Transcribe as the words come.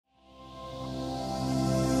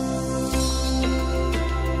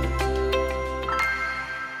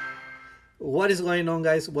What is going on,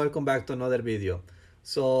 guys? Welcome back to another video.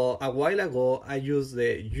 So a while ago I used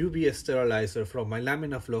the UV sterilizer from my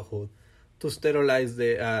laminar flow hood to sterilize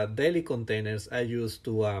the daily containers I used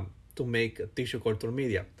to make tissue culture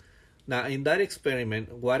media. Now in that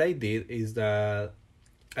experiment what I did is that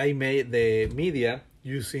I made the media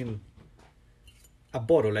using a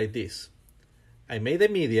bottle like this. I made the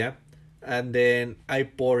media and then I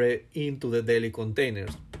pour it into the daily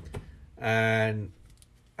containers and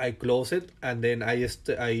I close it, and then I use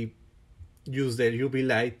the UV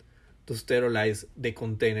light to sterilize the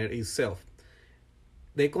container itself.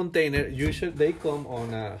 The container usually they come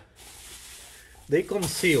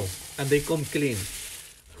sealed and they come clean.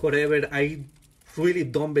 However, I really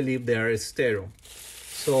don't believe they are sterile.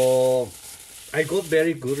 So I got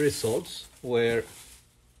very good results where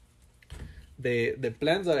the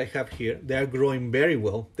plants that I have here, they are growing very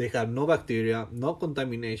well. They have no bacteria, no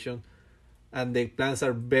contamination, and the plants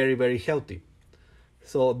are very healthy.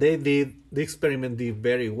 So the experiment did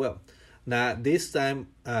very well. Now this time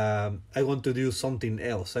I want to do something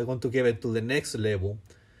else. I want to give it to the next level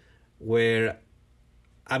where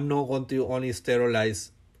I'm not going to only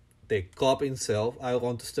sterilize the cup itself. I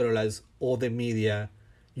want to sterilize all the media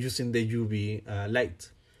using the UV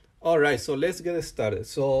light. Alright, so let's get started.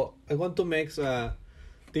 So I want to make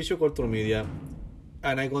tissue culture media,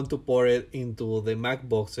 and I want to pour it into the MAC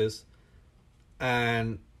boxes,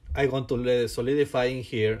 and I want to let it solidify in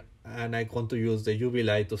here, and I want to use the UV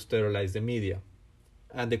light to sterilize the media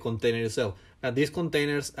and the container itself. Now these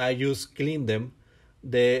containers I just cleaned them.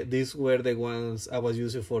 These were the ones I was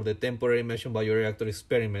using for the temporary immersion bioreactor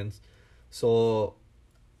experiments. So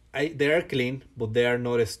they are clean, but they are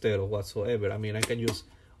not sterile whatsoever. I mean, I can just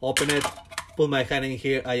open it, put my hand in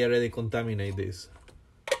here, I already contaminate this.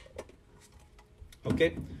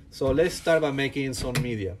 Okay, so let's start by making some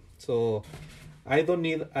media. So I don't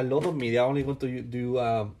need a lot of media. I'm only going to do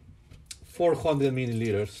 400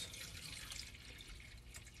 milliliters.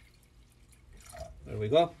 There we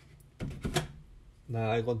go. Now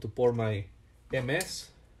I'm going to pour my MS.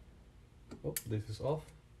 Oh, this is off.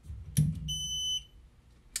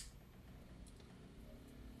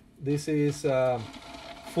 This is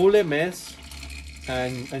full MS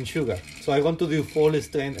and sugar. So I'm going to do full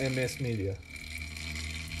strength MS media.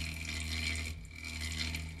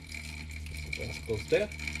 Goes there.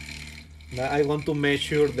 Now I want to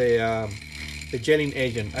measure the gelling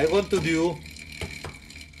agent. I want to do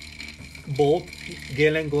both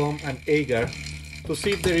gelling gum and agar to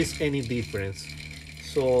see if there is any difference.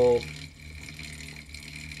 So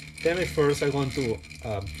tell me first, I want to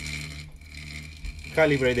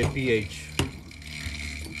calibrate the pH.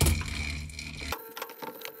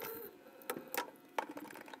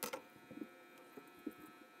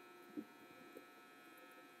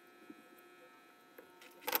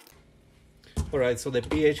 Alright, so the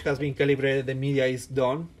pH has been calibrated, the media is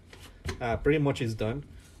done, pretty much is done.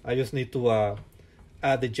 I just need to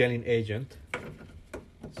add the gelling agent.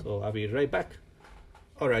 So I'll be right back.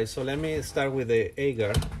 Alright, so let me start with the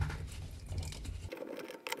agar.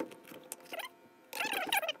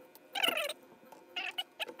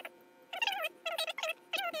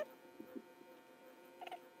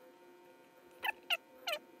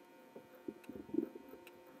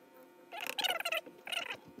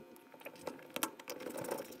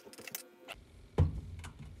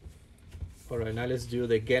 Alright, now let's do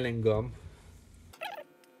the gelling gum.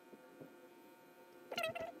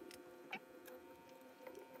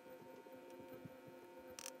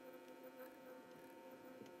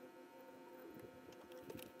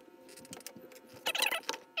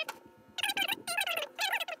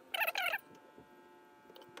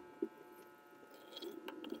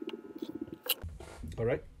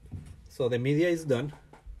 Alright, so the media is done.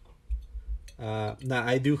 Now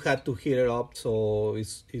I do have to heat it up so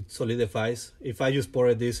it solidifies. If I just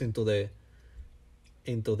pour this into the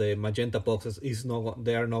magenta boxes,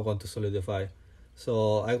 they are not going to solidify.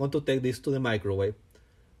 So I'm going to take this to the microwave,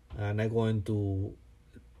 and I'm going to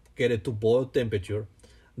get it to boil temperature.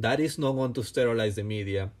 That is not going to sterilize the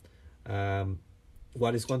media.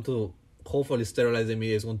 What is going to hopefully sterilize the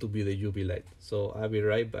media is going to be the UV light. So I'll be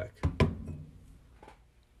right back.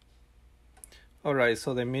 Alright,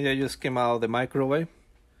 so the media just came out of the microwave.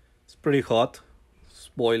 It's pretty hot, it's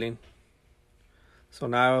boiling. So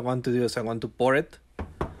now what I want to do is I want to pour it,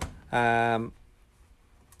 and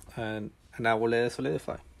I will let it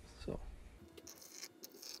solidify. So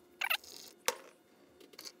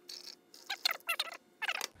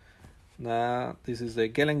now this is the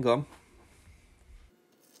gelling gum.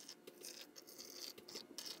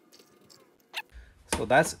 So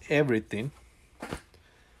that's everything.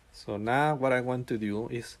 So now what I want to do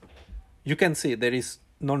is you can see there is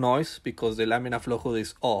no noise because the laminar flow hood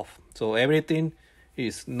is off. So everything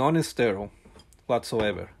is non-stereo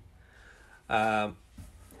whatsoever. I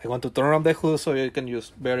want to turn on the hood so you can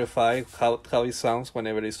just verify how it sounds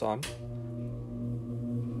whenever it's on.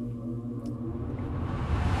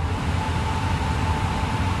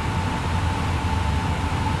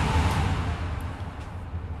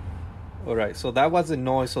 Alright, so that was the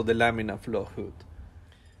noise of the laminar flow hood.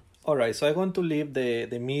 Alright, so I'm going to leave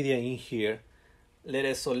the media in here, let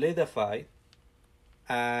it solidify,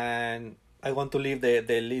 and I want to leave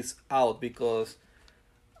the lids out because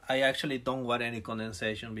I actually don't want any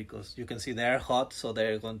condensation, because you can see they're hot, so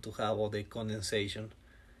they're going to have all the condensation.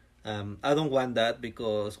 I don't want that,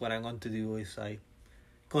 because what I'm going to do is I'm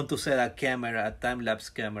going to set a camera, a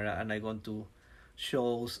time-lapse camera, and I'm going to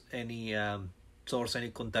show any source, any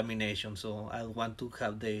contamination. So I want to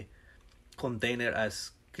have the container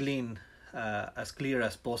as clean, as clear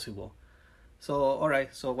as possible. So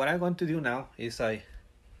alright, so what I'm going to do now is I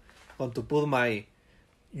want to put my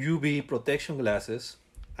UV protection glasses,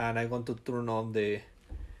 and I'm going to turn on the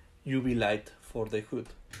UV light for the hood.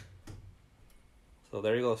 So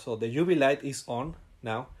there you go. So the UV light is on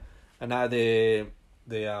now, and now the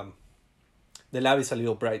lab is a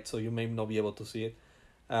little bright, so you may not be able to see it.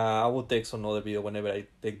 I will take some other video whenever I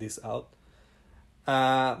take this out.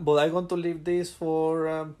 But I'm going to leave this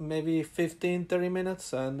for maybe 15-30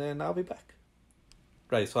 minutes, and then I'll be back.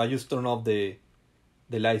 Right, so I just turn off the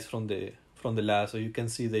lights from the lab, so you can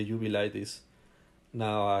see the UV light is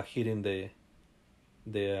now hitting the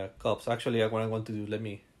cups. Actually, what I want to do, let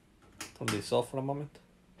me turn this off for a moment.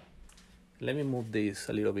 Let me move this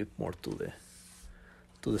a little bit more to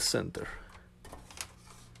the center.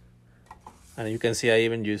 And you can see I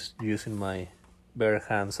even using my bare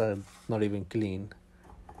hands. I'm not even clean.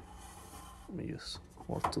 Let me use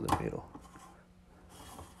more to the middle.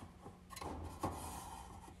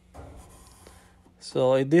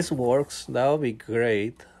 So if this works, that would be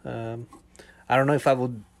great. I don't know if I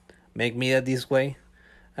would make media this way.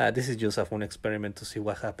 This is just a fun experiment to see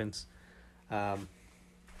what happens. I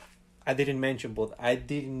didn't mention, but I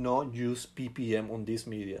did not use ppm on this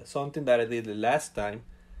media. Something that I did the last time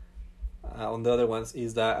on the other ones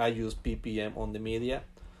is that I use ppm on the media,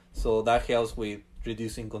 so that helps with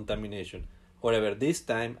reducing contamination. However, this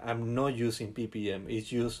time I'm not using ppm. It's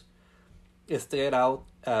just straight out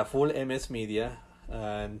full ms media,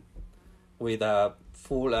 and with a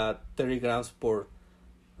full 30 grams per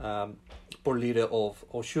liter of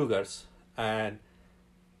sugars. And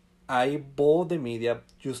I bought the media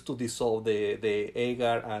just to dissolve the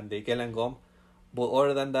agar and the gellan gum, but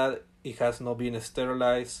other than that, it has not been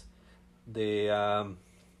sterilized. The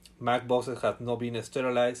Mac boxes have not been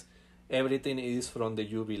sterilized. Everything is from the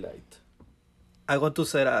UV light. I want to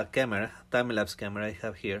set a camera, time-lapse camera I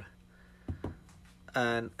have here,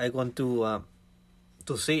 and I want to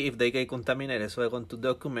see if they get contaminated. So I want to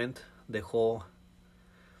document the whole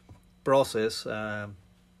process.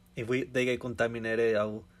 If they get contaminated, I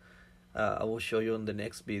will show you in the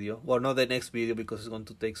next video. Well, not the next video because it's going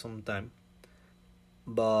to take some time.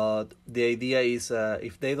 But the idea is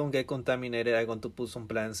if they don't get contaminated, I'm going to put some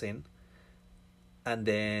plants in, and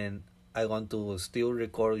then I want to still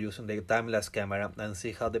record using the time-lapse camera and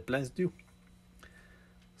see how the plants do.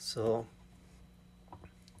 So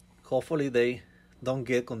hopefully they don't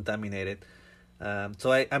get contaminated.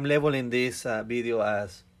 So I'm labeling this video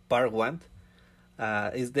as part 1.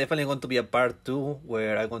 It's definitely going to be a part 2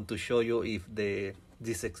 where I'm going to show you if they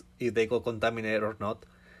got contaminated or not,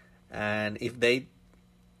 and if they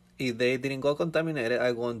didn't go contaminated,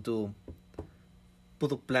 I'm going to put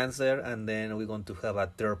the plants there, and then we're going to have a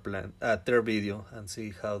third video and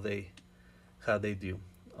see how they do.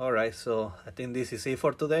 All right, so I think this is it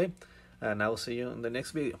for today, and I'll see you in the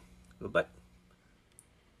next video. Goodbye.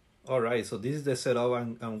 All right, so this is the setup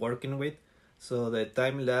I'm working with. So the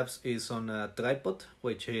time lapse is on a tripod,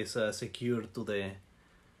 which is secured to the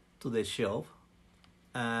shelf,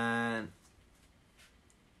 and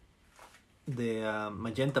the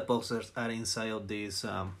magenta posters are inside of this.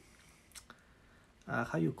 How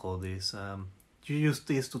you call this? You use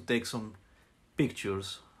this to take some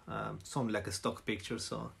pictures, some like stock pictures.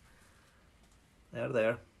 So they're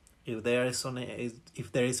there. If there is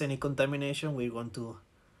any contamination, we're going to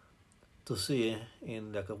see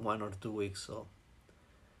in like 1 or 2 weeks. So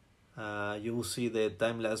you will see the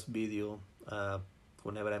time-lapse video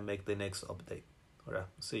whenever I make the next update. Alright,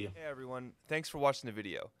 see you. Hey everyone, thanks for watching the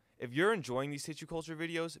video. If you're enjoying these tissue culture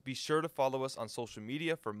videos, be sure to follow us on social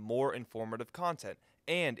media for more informative content.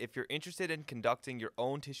 And if you're interested in conducting your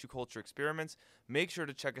own tissue culture experiments, make sure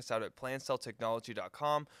to check us out at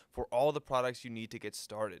plantcelltechnology.com for all the products you need to get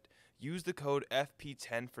started. Use the code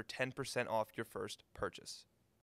FP10 for 10% off your first purchase.